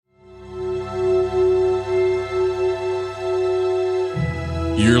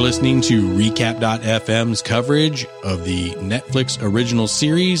You're listening to Recap.fm's coverage of the Netflix original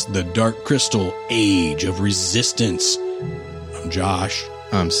series, The Dark Crystal: Age of Resistance. I'm Josh.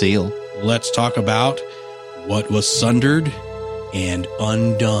 I'm Seal. Let's talk about what was Sundered and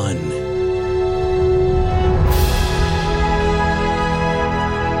Undone.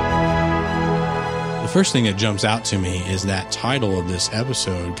 The first thing that jumps out to me is that title of this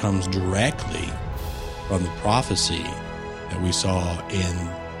episode comes directly from the prophecy that we saw in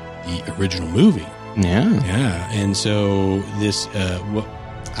the original movie. Yeah. And so this,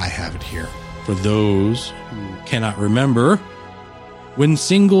 I have it here. For those who cannot remember, when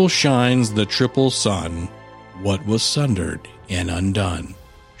single shines the triple sun, what was sundered and undone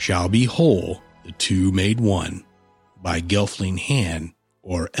shall be whole, the two made one, by Gelfling hand,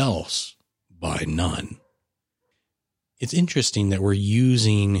 or else by none. It's interesting that we're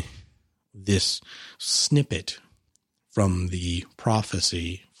using this snippet from the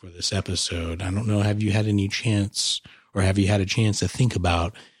prophecy for this episode. I don't know, have you had any chance, or have you had a chance to think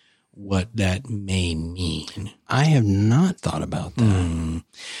about what that may mean? I have not thought about that.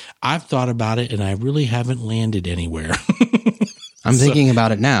 I've thought about it, and I really haven't landed anywhere. I'm thinking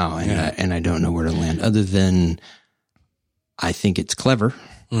about it now, and I don't know where to land, other than I think it's clever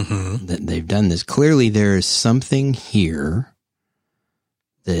that they've done this. Clearly, there is something here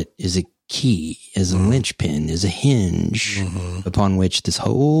that is a key, is a linchpin, is a hinge upon which this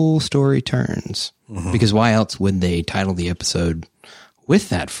whole story turns. Because why else would they title the episode with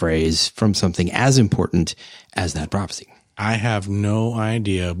that phrase from something as important as that prophecy? I have no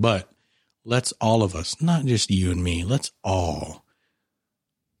idea, but let's all of us, not just you and me, let's all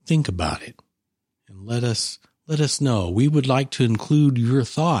think about it and let us know. We would like to include your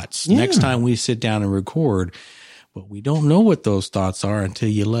thoughts next time we sit down and record. But we don't know what those thoughts are until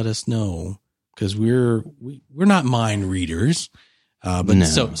you let us know, because we're not mind readers.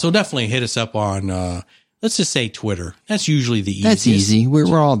 So definitely hit us up on, let's just say Twitter. That's usually the easiest. That's easy.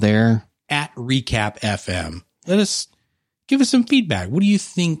 We're all there. At Recap FM. Give us some feedback. What do you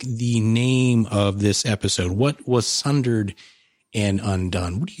think the name of this episode? What was Sundered and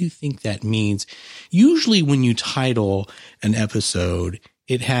Undone? What do you think that means? Usually when you title an episode,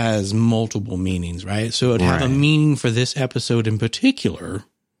 it has multiple meanings, right? So it'd have a meaning for this episode in particular,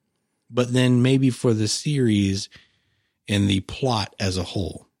 but then maybe for the series and the plot as a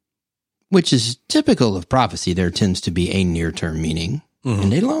whole. Which is typical of prophecy. There tends to be a near-term meaning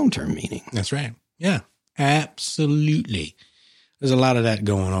and a long-term meaning. That's right. Yeah, absolutely. There's a lot of that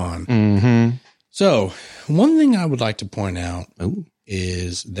going on. So one thing I would like to point out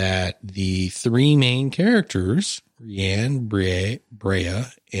is that the three main characters, Rianne, Brea,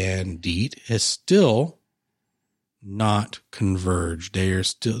 and Deet, has still not converged. They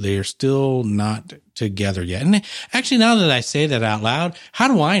are still not together yet. And actually, now that I say that out loud, how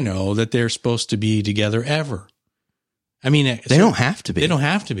do I know that they're supposed to be together ever? I mean, they don't have to be. They don't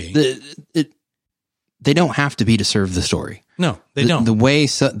have to be. They don't have to be to serve the story. No, they don't. The way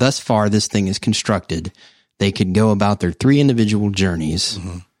thus far this thing is constructed, they could go about their three individual journeys,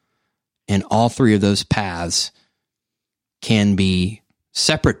 and all three of those paths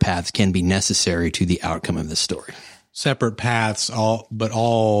separate paths can be necessary to the outcome of the story. Separate paths,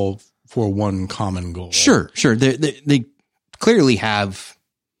 all for one common goal. Sure. They clearly have,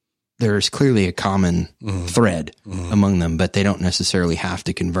 there's clearly a common thread among them, but they don't necessarily have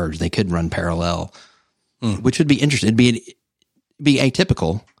to converge. They could run parallel, which would be interesting. It'd be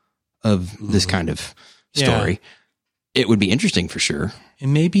atypical of this kind of story. It would be interesting for sure.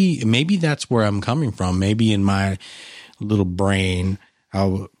 And maybe that's where I'm coming from. Maybe in my little brain,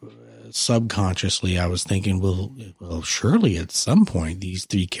 subconsciously I was thinking, well, surely at some point these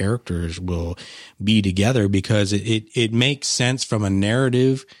three characters will be together, because it makes sense from a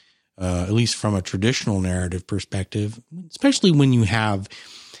narrative, at least from a traditional narrative perspective, especially when you have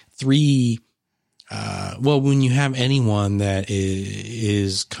three. When you have anyone that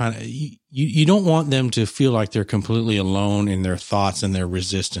is kind of, you don't want them to feel like they're completely alone in their thoughts and their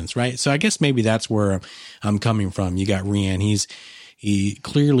resistance, right? So I guess maybe that's where I'm coming from. You got Rian. He's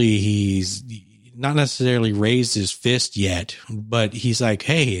not necessarily raised his fist yet, but he's like,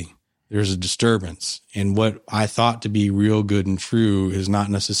 hey, there's a disturbance, and what I thought to be real good and true is not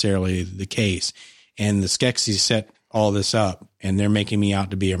necessarily the case. And the Skeksis set all this up, and they're making me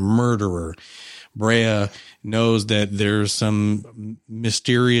out to be a murderer. Brea knows that there's some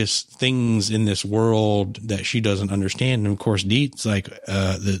mysterious things in this world that she doesn't understand. And of course, Deet's like,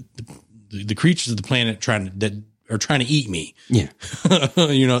 the creatures of the planet that are trying to eat me. Yeah.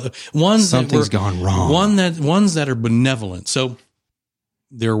 Something's gone wrong. Ones that are benevolent. So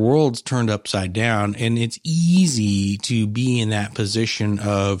their world's turned upside down, and it's easy to be in that position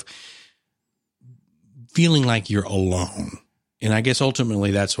of feeling like you're alone. And I guess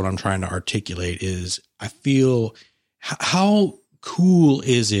ultimately that's what I'm trying to articulate is I feel how cool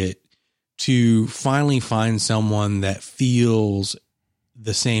is it to finally find someone that feels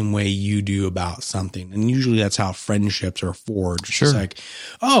the same way you do about something. And usually that's how friendships are forged. Sure. It's like,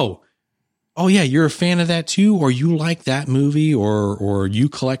 oh yeah, you're a fan of that too, or you like that movie, or you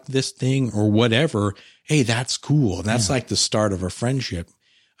collect this thing or whatever. Hey, that's cool. And that's like the start of a friendship.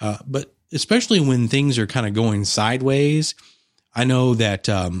 But especially when things are kind of going sideways, I know that,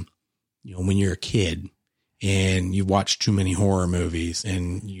 when you're a kid and you watch too many horror movies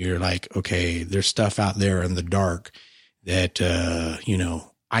and you're like, okay, there's stuff out there in the dark that,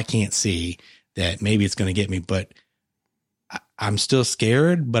 I can't see, that maybe it's going to get me, but I'm still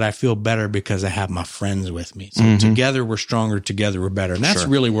scared, but I feel better because I have my friends with me. So together we're stronger, together we're better. And that's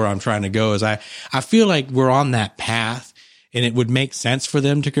really where I'm trying to go is I feel like we're on that path, and it would make sense for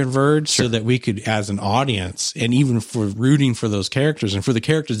them to converge so that we could, as an audience, and even for rooting for those characters and for the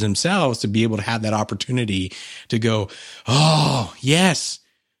characters themselves to be able to have that opportunity to go, oh, yes,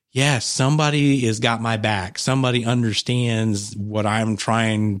 somebody has got my back. Somebody understands what I'm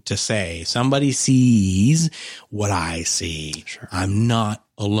trying to say. Somebody sees what I see. Sure. I'm not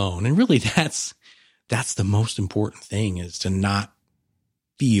alone. And really that's the most important thing, is to not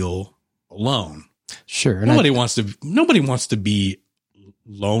feel alone. Sure. Nobody wants to be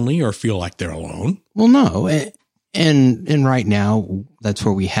lonely or feel like they're alone. Well, no. And right now that's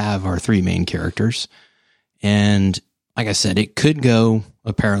where we have our three main characters. And like I said, it could go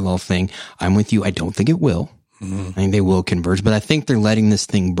a parallel thing. I'm with you. I don't think it will. I think they will converge, but I think they're letting this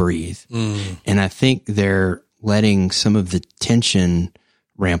thing breathe. And I think they're letting some of the tension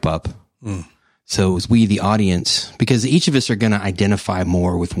ramp up. So as we, the audience, because each of us are going to identify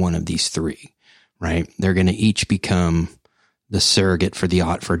more with one of these three, right? They're going to each become the surrogate for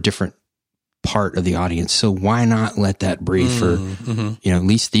a different part of the audience. So why not let that breathe for, at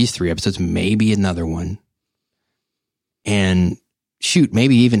least these 3 episodes, maybe another one. And shoot,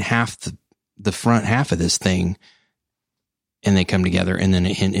 maybe even half the front half of this thing, and they come together, and then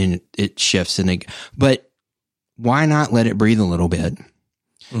it shifts, but why not let it breathe a little bit?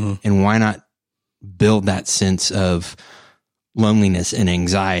 And why not build that sense of loneliness and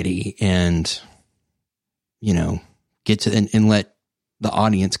anxiety, and, get to, and let the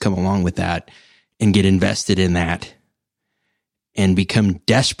audience come along with that and get invested in that and become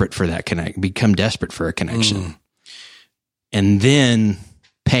desperate for that become desperate for a connection. And then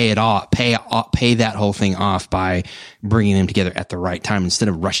pay it off, pay that whole thing off by bringing them together at the right time instead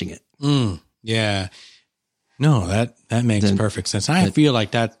of rushing it. Yeah. No, that makes perfect sense. I feel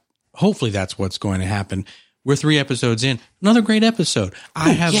like that, hopefully that's what's going to happen. We're 3 episodes in, another great episode. I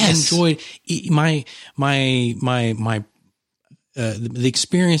have enjoyed the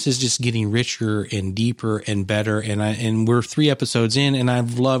experience is just getting richer and deeper and better. And we're 3 episodes in, and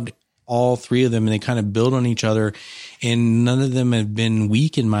I've loved all 3 of them, and they kind of build on each other, and none of them have been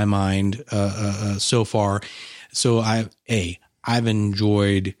weak in my mind so far. So I've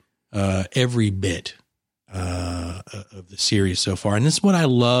enjoyed every bit of the series so far, and this is what I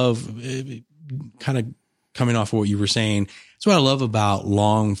love. Kind of coming off of what you were saying, it's what I love about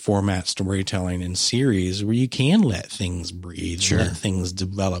long format storytelling and series, where you can let things breathe, let things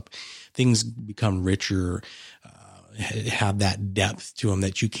develop, things become richer. Have that depth to them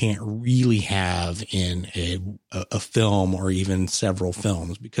that you can't really have in a film or even several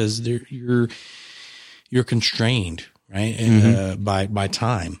films, because you're constrained, right? By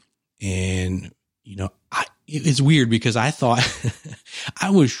time. And, it's weird because I thought I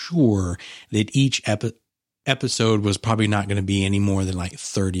was sure that each episode was probably not going to be any more than like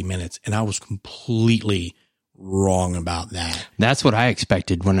 30 minutes. And I was completely wrong about that. That's what I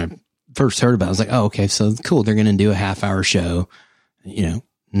expected when I first heard about it. I was like, oh, okay, so cool. They're going to do a half-hour show.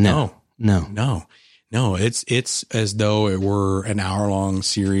 No. It's as though it were an hour-long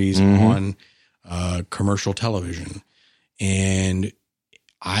series on commercial television. And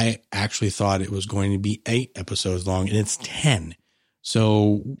I actually thought it was going to be 8 episodes long, and it's 10.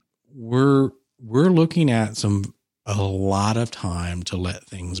 So we're looking at a lot of time to let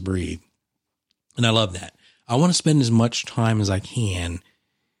things breathe. And I love that. I want to spend as much time as I can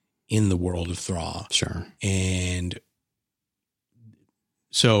in the world of Thraw. Sure. And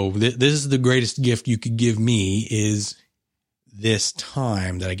so this is the greatest gift you could give me, is this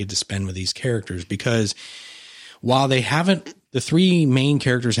time that I get to spend with these characters, because while the 3 main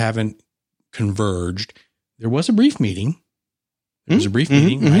characters haven't converged, there was a brief meeting. There was a brief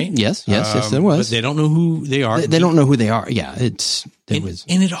meeting, right? Yes, there was. But they don't know who they are. They don't know who they are. Yeah, and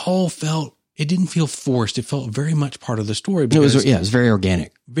it didn't feel forced. It felt very much part of the story. It was very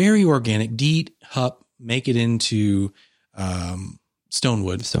organic. Very organic. Deed, Hupp make it into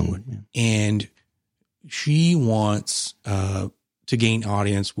Stonewood. Yeah. And she wants to gain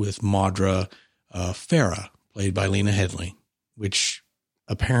audience with Maudra Farah, played by Lena Headey, which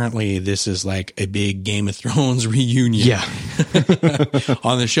apparently this is like a big Game of Thrones reunion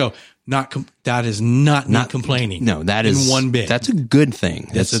on the show. That is not complaining. No, that is in one bit. That's a good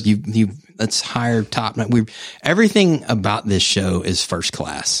thing. That's higher top. Everything about this show is first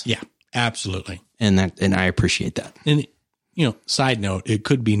class. Yeah, absolutely. And I appreciate that. And side note, it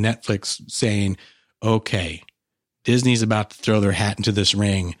could be Netflix saying, okay, Disney's about to throw their hat into this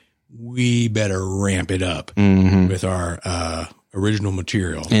ring. We better ramp it up with our original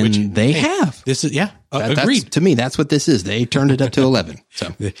material. And they have. This is, agreed. To me, that's what this is. They turned it up to 11.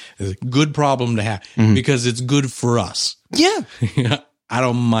 So it's a good problem to have because it's good for us. Yeah. I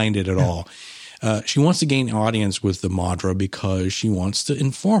don't mind it at all. She wants to gain audience with the Maudra because she wants to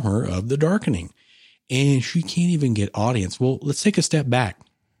inform her of the darkening. And she can't even get audience. Well, let's take a step back.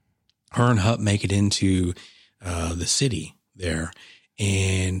 Her and Hupp make it into the city there.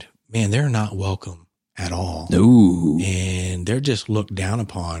 And, man, they're not welcome at all. No. And they're just looked down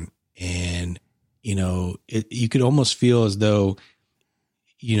upon. And, you could almost feel as though,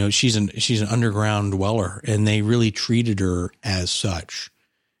 she's an underground dweller. And they really treated her as such.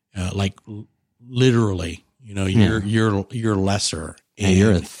 Like, literally, you're lesser. And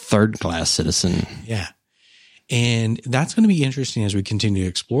you're a third-class citizen. Yeah. And that's going to be interesting as we continue to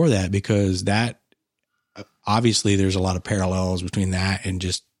explore that, because that obviously there's a lot of parallels between that and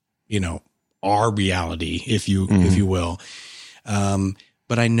just, our reality, if you will.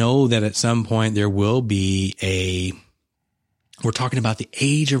 But I know that at some point there will be we're talking about the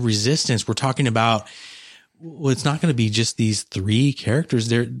age of resistance. We're talking about, well, it's not going to be just these three characters.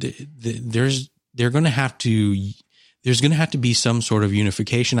 There's going to have to be some sort of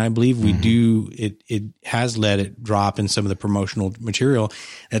unification. I believe we do. It has let it drop in some of the promotional material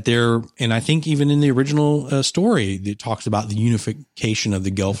that and I think even in the original story, it talks about the unification of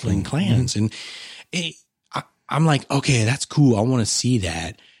the Gelfling clans. And I'm like, okay, that's cool. I want to see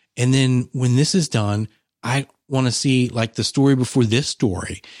that. And then when this is done, I want to see like the story before this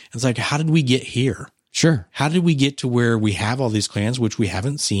story. It's like, how did we get here? Sure. How did we get to where we have all these clans, which we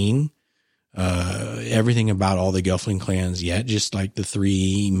haven't seen everything about all the Gelfling clans yet, just like the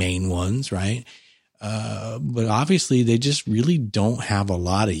three main ones, right? But obviously they just really don't have a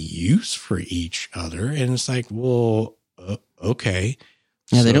lot of use for each other. And it's like, well, okay.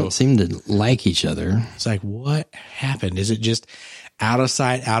 Yeah, they don't seem to like each other. It's like, what happened? Is it just out of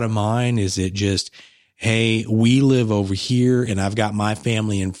sight, out of mind? Is it just, hey, we live over here and I've got my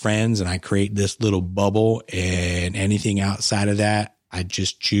family and friends and I create this little bubble, and anything outside of that, I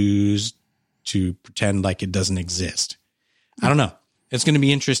just choose to pretend like it doesn't exist? I don't know. It's going to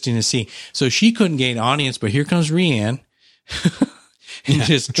be interesting to see. So she couldn't gain audience, but here comes Rianne and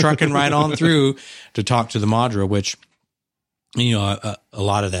just trucking right on through to talk to the Maudra, which, a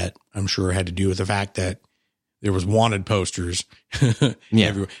lot of that I'm sure had to do with the fact that there was wanted posters.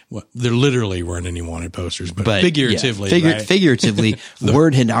 Everywhere. Well, there literally weren't any wanted posters, but figuratively, right? Figuratively,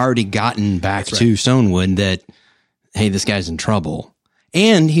 word had already gotten back to Stonewood that, hey, this guy's in trouble.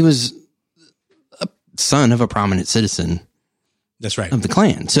 And he was a son of a prominent citizen. That's right. Of the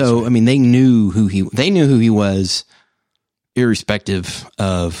clan. So, I mean, they knew who he was, irrespective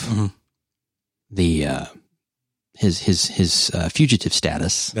of the his fugitive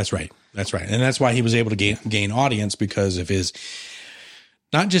status. That's right. That's right. And that's why he was able to gain audience, because of his,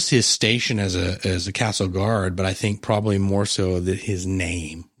 not just his station as a castle guard, but I think probably more so that his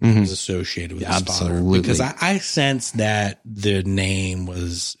name was associated with his father. Because I sense that the name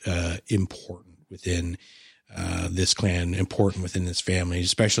was important within this clan, important within this family,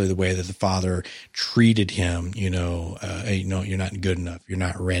 especially the way that the father treated him. Hey, no, you're not good enough. You're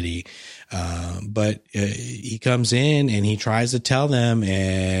not ready. But he comes in and he tries to tell them,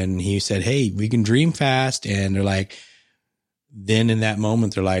 and he said, hey, we can dream fast. And they're like, then in that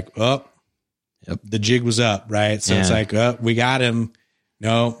moment, they're like, oh, the jig was up, right? So it's like, oh, we got him.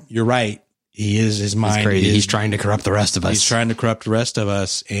 No, you're right. He is, his mind. He's trying to corrupt the rest of us. He's trying to corrupt the rest of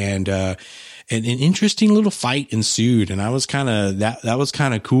us. And an interesting little fight ensued. And I was that was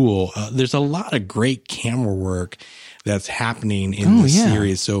kind of cool. There's a lot of great camera work that's happening in the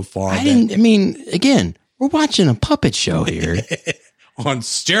series so far. Again, we're watching a puppet show here on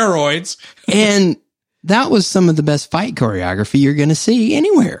steroids. And that was some of the best fight choreography you're going to see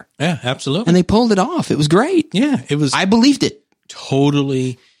anywhere. Yeah, absolutely. And they pulled it off. It was great. Yeah, it was. I believed it.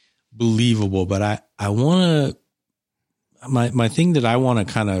 totally believable. But I want to, my thing that I want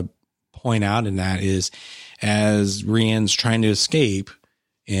to kind of point out in that is, as Rian's trying to escape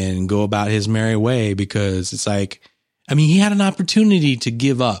and go about his merry way, because it's like, I mean, he had an opportunity to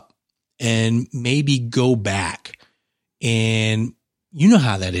give up and maybe go back. And you know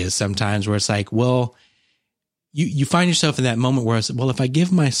how that is sometimes, where it's like, well, you find yourself in that moment where it's, well, if I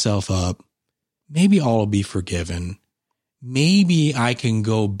give myself up, maybe all will be forgiven. Maybe I can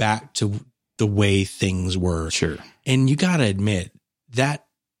go back to the way things were. Sure. And you got to admit that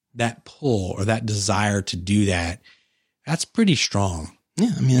pull or that desire to do that, that's pretty strong.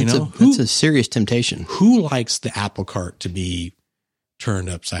 Yeah. I mean, that's a serious temptation. Who likes the apple cart to be turned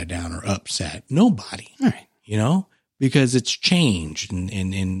upside down or upset? Nobody. All right. You know, because it's change,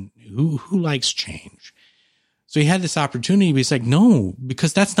 and who likes change? So he had this opportunity, but he's like, no,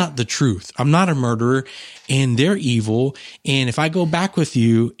 because that's not the truth. I'm not a murderer, and they're evil. And if I go back with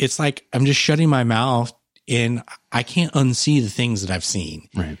you, it's like I'm just shutting my mouth, and I can't unsee the things that I've seen.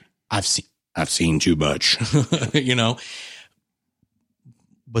 Right. I've seen too much, you know.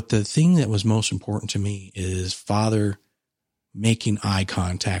 But the thing that was most important to me is Father making eye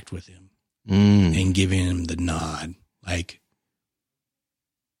contact with him and giving him the nod. Like,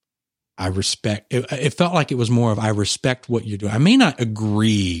 I respect it. It felt like it was more of, I respect what you're doing. I may not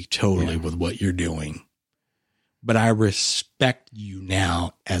agree totally with what you're doing, but I respect you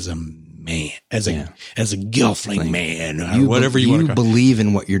now as a man, as a Gelfling man, or whatever you want to call it. You believe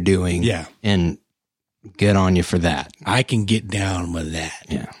in what you're doing. Yeah. And good on you for that. I can get down with that.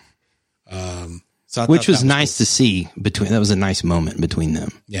 Yeah. So which was nice to see that was a nice moment between them.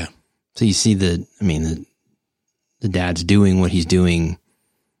 Yeah. So you see the dad's doing what he's doing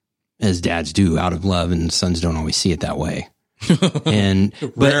as dads do out of love, and sons don't always see it that way. And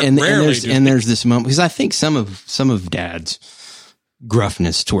there's this moment, because I think some of dad's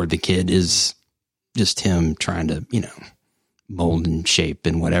gruffness toward the kid is just him trying to, mold and shape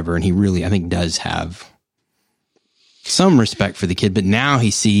and whatever. And he really, I think, does have some respect for the kid, but now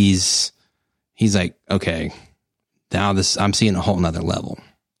he's like, okay, now I'm seeing a whole nother level.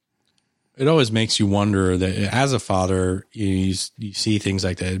 It always makes you wonder that as a father, you see things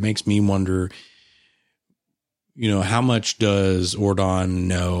like that. It makes me wonder, how much does Undone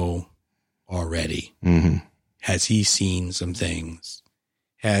know already? Mm-hmm. Has he seen some things?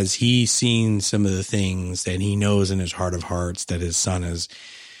 Has he seen some of the things that he knows in his heart of hearts that his son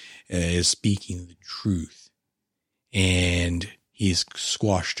is speaking the truth, and he's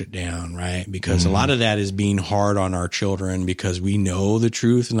squashed it down, right? Because a lot of that is being hard on our children, because we know the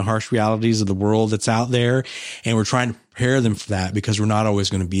truth and the harsh realities of the world that's out there, and we're trying to prepare them for that, because we're not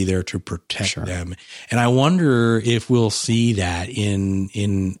always going to be there to protect them. And I wonder if we'll see that in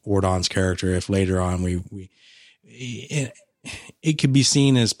Undone's character, if later on it could be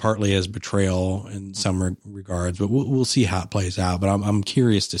seen as partly as betrayal in some regards, but we'll see how it plays out. But I'm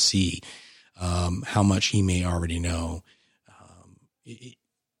curious to see how much he may already know.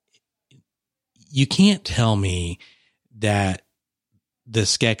 You can't tell me that the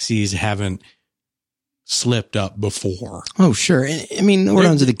Skeksis haven't slipped up before. Oh, sure. I mean,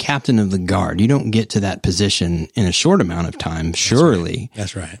 Undone's the captain of the guard. You don't get to that position in a short amount of time, surely.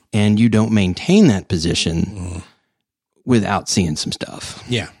 That's right. And you don't maintain that position without seeing some stuff.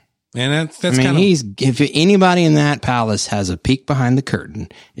 Yeah. And that's kind of, if anybody in that palace has a peek behind the curtain,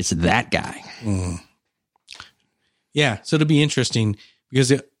 it's that guy. Yeah. So it'll be interesting,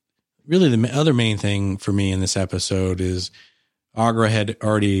 because really the other main thing for me in this episode is Agra had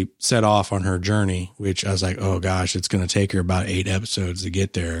already set off on her journey, which I was like, oh gosh, it's going to take her about 8 episodes to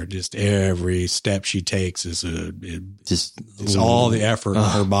get there. Just every step she takes is it's all the effort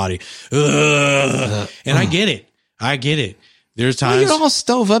on her body. And I get it. There's times you're all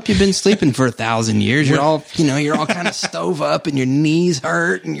stove up. You've been sleeping for 1,000 years. You're all kind of stove up, and your knees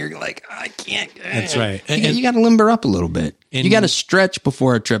hurt, and you're like, I can't. That's right. You got to limber up a little bit. You got to stretch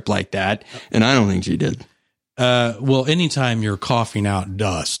before a trip like that. And I don't think she did. Well, anytime you're coughing out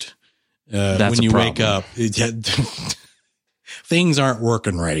dust, when you wake up, things aren't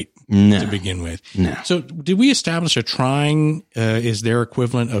working right to begin with. No. So did we establish a trying is their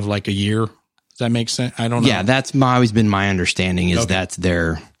equivalent of like a year? Does that make sense? I don't know. Yeah, that's always been my understanding, is that's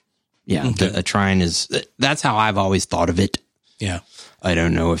their, a trine is, that's how I've always thought of it. Yeah. I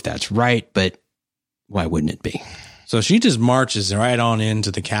don't know if that's right, but why wouldn't it be? So she just marches right on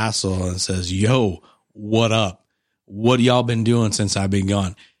into the castle and says, yo, what up? What y'all been doing since I've been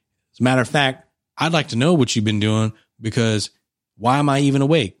gone? As a matter of fact, I'd like to know what you've been doing, because why am I even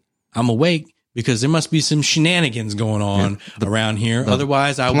awake? I'm awake because there must be some shenanigans going on around here.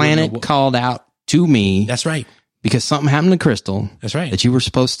 Otherwise, I wouldn't. Planet called out to me. That's right. because something happened to Crystal. That's right. That you were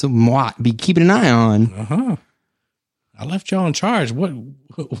supposed to be keeping an eye on. I left y'all in charge.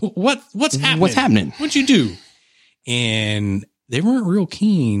 What's happening? What's happening? What'd you do? And they weren't real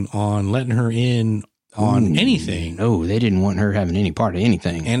keen on letting her in on anything. No, they didn't want her having any part of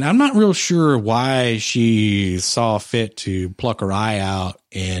anything. And I'm not real sure why she saw fit to pluck her eye out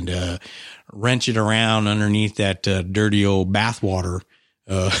and wrench it around underneath that dirty old bathwater.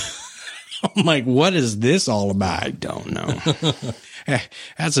 I'm like, what is this all about? I don't know.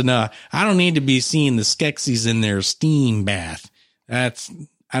 That's enough. I don't need to be seeing the Skeksis in their steam bath. That's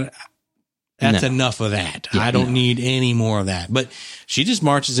enough of that. Yeah, I don't need any more of that. But she just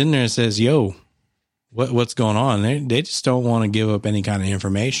marches in there and says, yo, what's going on? They just don't want to give up any kind of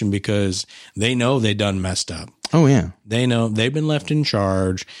information because they know they done messed up. Oh yeah. They know they've been left in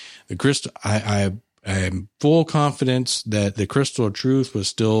charge. The crystal, I am full confidence that the crystal of truth was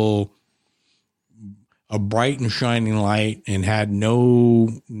still a bright and shining light and had no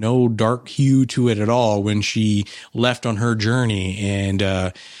dark hue to it at all when she left on her journey.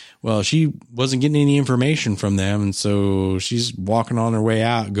 And, well, she wasn't getting any information from them. And so she's walking on her way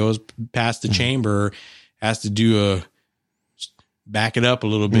out, goes past the chamber, has to back it up a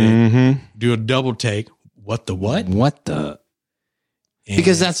little bit, do a double take. What the what?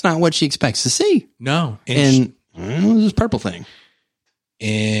 Because that's not what she expects to see. No. And this purple thing.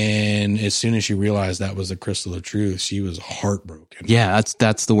 And as soon as she realized that was the crystal of truth, she was heartbroken. Yeah,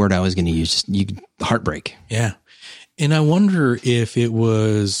 that's the word I was going to use. Heartbreak. Yeah. And I wonder if it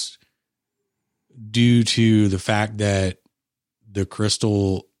was due to the fact that the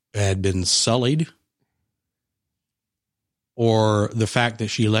crystal had been sullied, or the fact that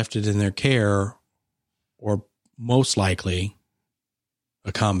she left it in their care, or most likely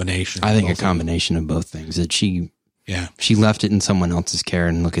a combination. I think a combination of both things. That she left it in someone else's care,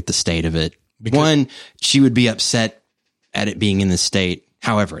 and look at the state of it. One, she would be upset at it being in this state,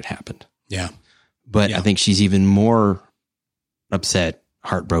 however it happened. Yeah. But I think she's even more upset,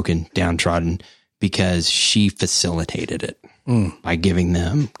 heartbroken, downtrodden, because she facilitated it by giving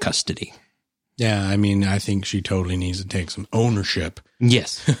them custody. Yeah, I mean, I think she totally needs to take some ownership.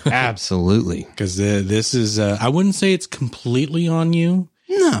 Yes, absolutely. Because this is, I wouldn't say it's completely on you.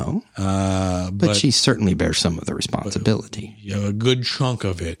 No. But she certainly bears some of the responsibility. A good chunk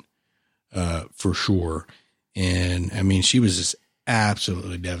of it, for sure. And I mean, she was just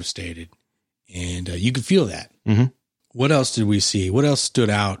absolutely devastated. And you could feel that. Mm-hmm. What else did we see? What else stood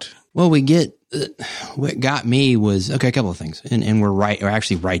out? Well, what got me was, a couple of things. And we're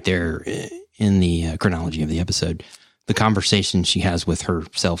actually right there in the chronology of the episode. The conversation she has with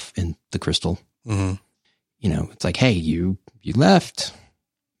herself in the crystal. Mm-hmm. It's like, hey, you left.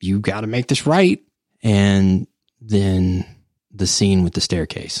 You got to make this right. And then the scene with the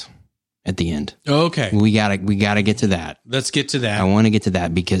staircase at the end. Okay. We gotta get to that. Let's get to that. I want to get to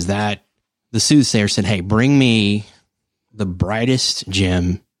that because the soothsayer said, hey, bring me the brightest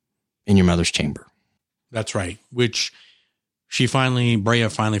gem in your mother's chamber. That's right. Which Brea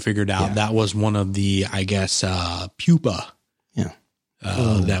finally figured out. Yeah. That was one of the, I guess, pupa. Yeah.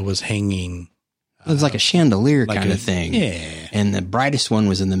 That was hanging. It was like a chandelier kind of thing. Yeah. And the brightest one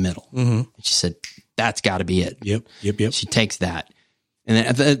was in the middle. Mm-hmm. And she said, that's got to be it. Yep. She takes that.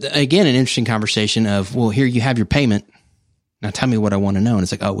 And then, again, an interesting conversation of, well, here you have your payment. Now tell me what I want to know. And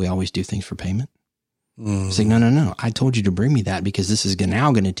it's like, oh, we always do things for payment. Mm-hmm. It's like, no. I told you to bring me that because this is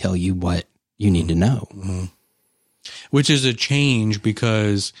now going to tell you what you need to know. Mm-hmm. Which is a change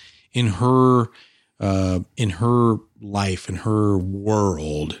because in her life, in her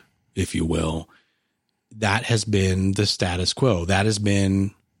world, if you will, that has been the status quo. That has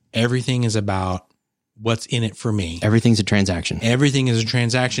been, everything is about what's in it for me. Everything's a transaction. Everything is a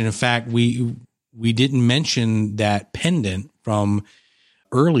transaction. In fact, we didn't mention that pendant from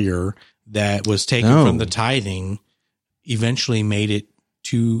earlier that was taken from the tithing, eventually made it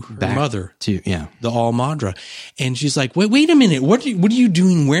to her mother, the All Madra. And she's like, wait a minute. What are you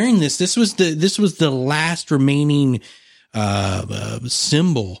doing wearing this? This was the last remaining,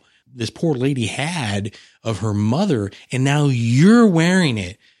 symbol this poor lady had of her mother. And now you're wearing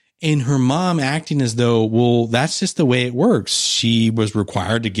it. And her mom acting as though, well, that's just the way it works. She was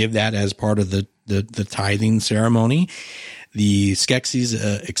required to give that as part of the tithing ceremony. The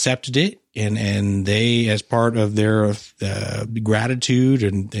Skeksis accepted it, and they, as part of their gratitude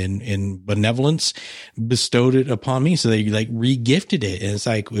and benevolence, bestowed it upon me. So they re-gifted it. And it's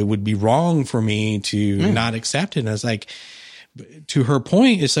like, it would be wrong for me to not accept it. And it's like, to her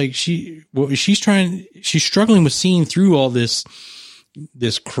point, it's like she's struggling with seeing through all this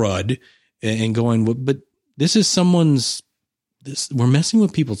crud and going, but this is we're messing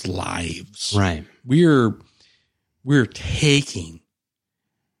with people's lives. Right. We're we're taking.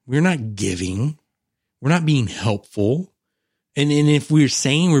 We're not giving. We're not being helpful. And if we're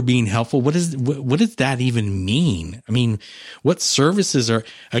saying we're being helpful, what does that even mean? I mean, what services are,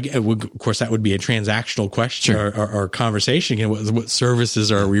 of course, that would be a transactional question or conversation. What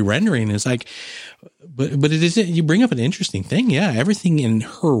services are we rendering? It's like, but it isn't, you bring up an interesting thing. Yeah. Everything in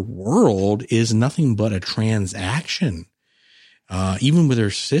her world is nothing but a transaction. Even with her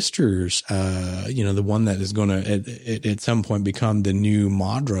sisters, the one that is going to at some point become the new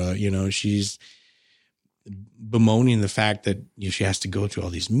Madra, she's bemoaning the fact that she has to go to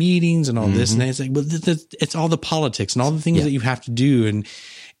all these meetings and all this and that. It's like, but it's all the politics and all the things that you have to do. And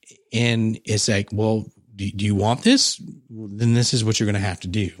it's like, well, do you want this? Well, then this is what you're going to have to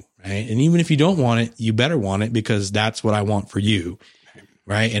do. Right. And even if you don't want it, you better want it because that's what I want for you.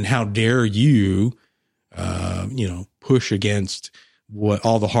 Right. And how dare you, push against what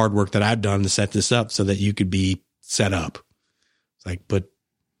all the hard work that I've done to set this up so that you could be set up. It's like, but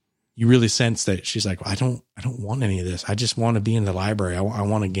you really sense that she's like, well, I don't want any of this. I just want to be in the library. I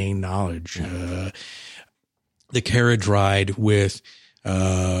want to gain knowledge. The carriage ride with,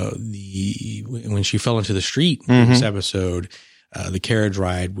 when she fell into the street in this episode, the carriage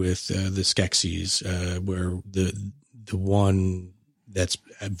ride with, the Skeksis, where the one that's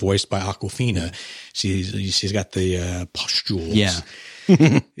voiced by Aquafina, she's got the, pustules. Yeah.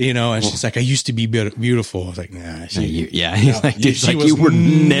 And she's like, I used to be beautiful. I was like, nah. You were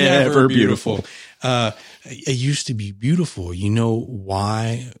never beautiful. I used to be beautiful. You know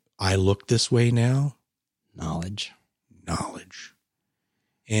why I look this way now? Knowledge.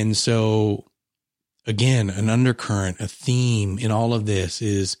 And so, again, an undercurrent, a theme in all of this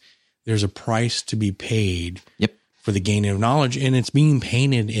is there's a price to be paid for the gaining of knowledge, and it's being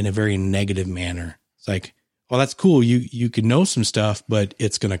painted in a very negative manner. It's like, well, that's cool. You can know some stuff, but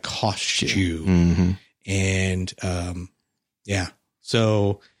it's going to cost you. And,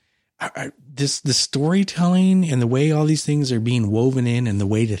 so the storytelling and the way all these things are being woven in and the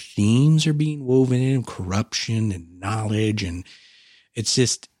way the themes are being woven in, corruption and knowledge. And it's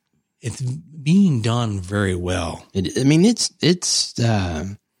being done very well. It's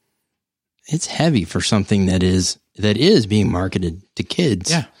heavy for something that is being marketed to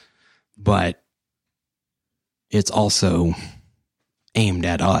kids. Yeah. But it's also aimed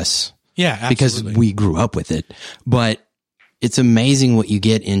at us. Yeah, absolutely. Because we grew up with it. But it's amazing what you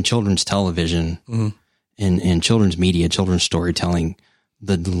get in children's television and children's media, children's storytelling,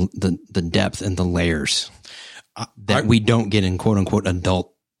 the depth and the layers that we don't get in quote unquote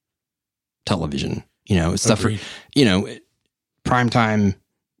adult television. Stuff for, primetime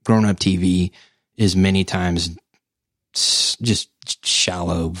grown up TV is many times just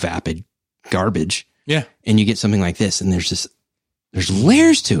shallow, vapid garbage. Yeah. And you get something like this and there's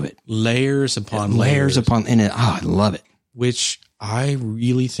layers to it. Layers upon I love it. Which I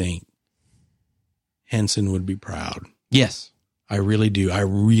really think Henson would be proud. Yes. I really do. I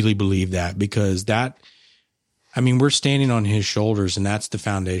really believe that because we're standing on his shoulders and that's the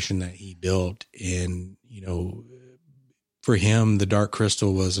foundation that he built. And, for him, the Dark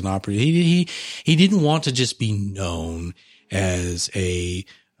Crystal was an opportunity. He didn't want to just be known as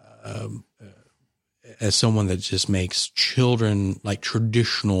as someone that just makes children like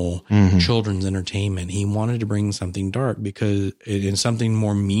traditional children's entertainment. He wanted to bring something dark and something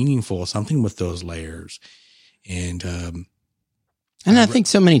more meaningful, something with those layers. And I think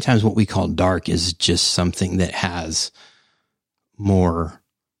so many times what we call dark is just something that has more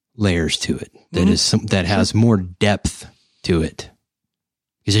layers to it, that has more depth to it.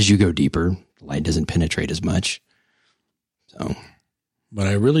 Because as you go deeper, light doesn't penetrate as much. So, but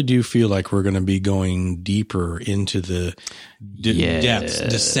I really do feel like we're going to be going deeper into the depths,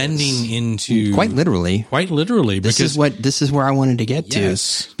 descending into quite literally. This is where I wanted to get to,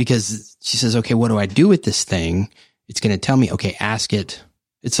 because she says, okay, what do I do with this thing? It's going to tell me, okay, ask it.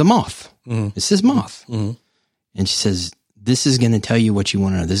 It's a moth. It says moth. And she says, this is going to tell you what you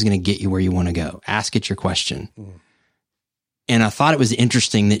want to know. This is going to get you where you want to go. Ask it your question. And I thought it was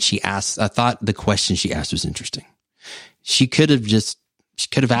interesting that I thought the question she asked was interesting. She could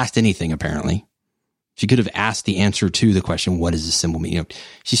have asked anything, apparently. She could have asked the answer to the question, what does this symbol mean?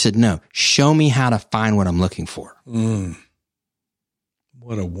 She said, no, show me how to find what I'm looking for.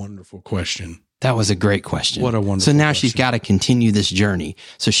 What a wonderful question. That was a great question. What a wonderful So now question. she's got to continue this journey.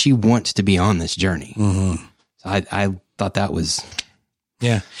 So she wants to be on this journey. So I thought that was...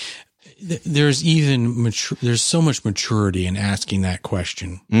 Yeah. There's there's so much maturity in asking that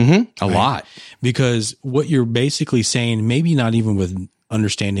question. A lot. Because what you're basically saying, maybe not even with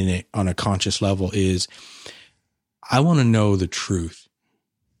understanding it on a conscious level, is I want to know the truth.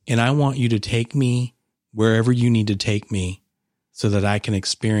 And I want you to take me wherever you need to take me so that I can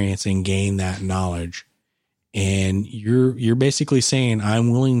experience and gain that knowledge. And you're basically saying,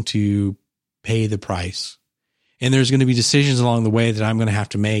 I'm willing to pay the price. And there's going to be decisions along the way that I'm going to have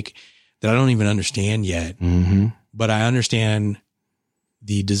to make that I don't even understand yet. Mm-hmm. But I understand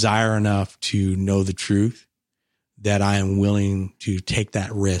the desire enough to know the truth that I am willing to take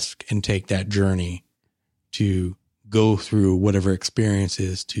that risk and take that journey to go through whatever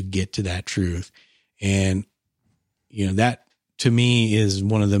experiences to get to that truth. And, you know, that to me is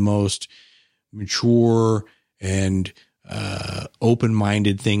one of the most mature and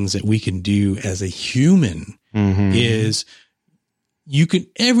open-minded things that we can do as a human. Mm-hmm. Is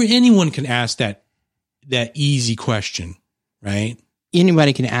anyone can ask that easy question, right?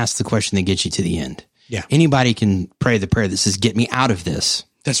 Anybody can ask the question that gets you to the end. Yeah. Anybody can pray the prayer that says, get me out of this.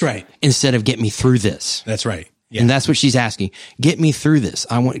 That's right. Instead of get me through this. That's right. Yeah. And that's what she's asking. Get me through this.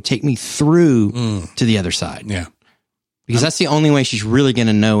 I want to take me through to the other side. Yeah. Because that's the only way she's really going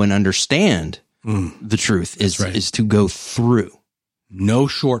to know and understand the truth is to go through. No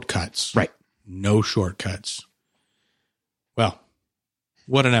shortcuts. Right. No shortcuts. Well,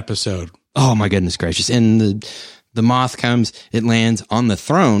 what an episode. Oh my goodness gracious. And the moth comes, it lands on the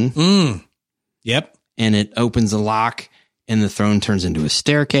throne. Yep. And it opens a lock and the throne turns into a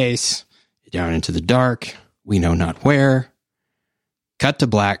staircase down into the dark. We know not where. Cut to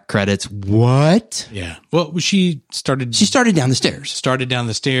black, credits. What? Yeah. Well, she started down the stairs. Started down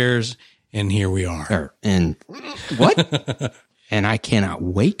the stairs, and here we are. And what? And I cannot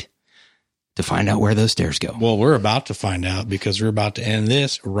wait to find out where those stairs go. Well, we're about to find out because we're about to end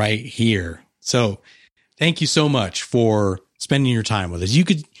this right here. So thank you so much for spending your time with us. You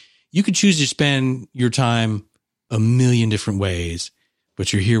could choose to spend your time a million different ways,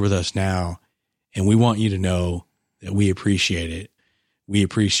 but you're here with us now, and we want you to know that we appreciate it. We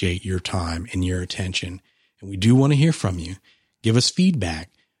appreciate your time and your attention, and we do want to hear from you. Give us feedback.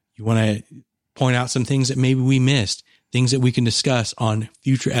 You want to point out some things that maybe we missed, things that we can discuss on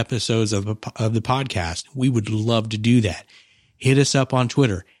future episodes of the podcast. We would love to do that. Hit us up on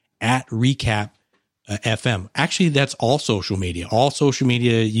Twitter at Recap FM. Actually, that's all social media. All social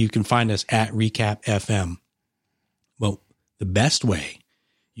media, you can find us at Recap FM. Well, the best way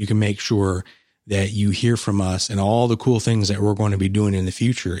you can make sure that you hear from us and all the cool things that we're going to be doing in the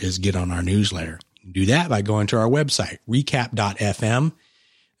future is get on our newsletter. You can do that by going to our website, recap.fm.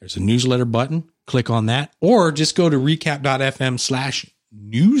 There's a newsletter button. Click on that, or just go to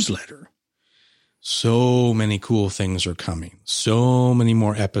recap.fm/newsletter. So many cool things are coming. So many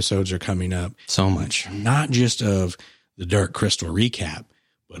more episodes are coming up. So much. Not just of the Dark Crystal recap,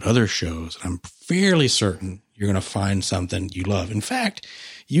 but other shows. I'm fairly certain you're going to find something you love. In fact,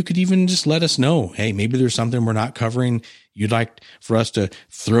 you could even just let us know, hey, maybe there's something we're not covering. You'd like for us to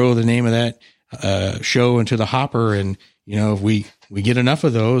throw the name of that show into the hopper. And, you know, if we get enough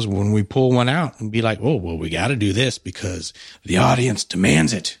of those, when we pull one out and be like, oh, well, we got to do this because the audience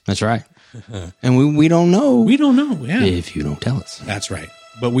demands it. That's right. And we don't know. We don't know. Yeah. If you don't tell us. That's right.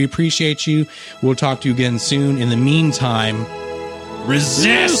 But we appreciate you. We'll talk to you again soon. In the meantime,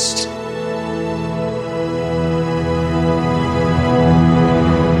 resist.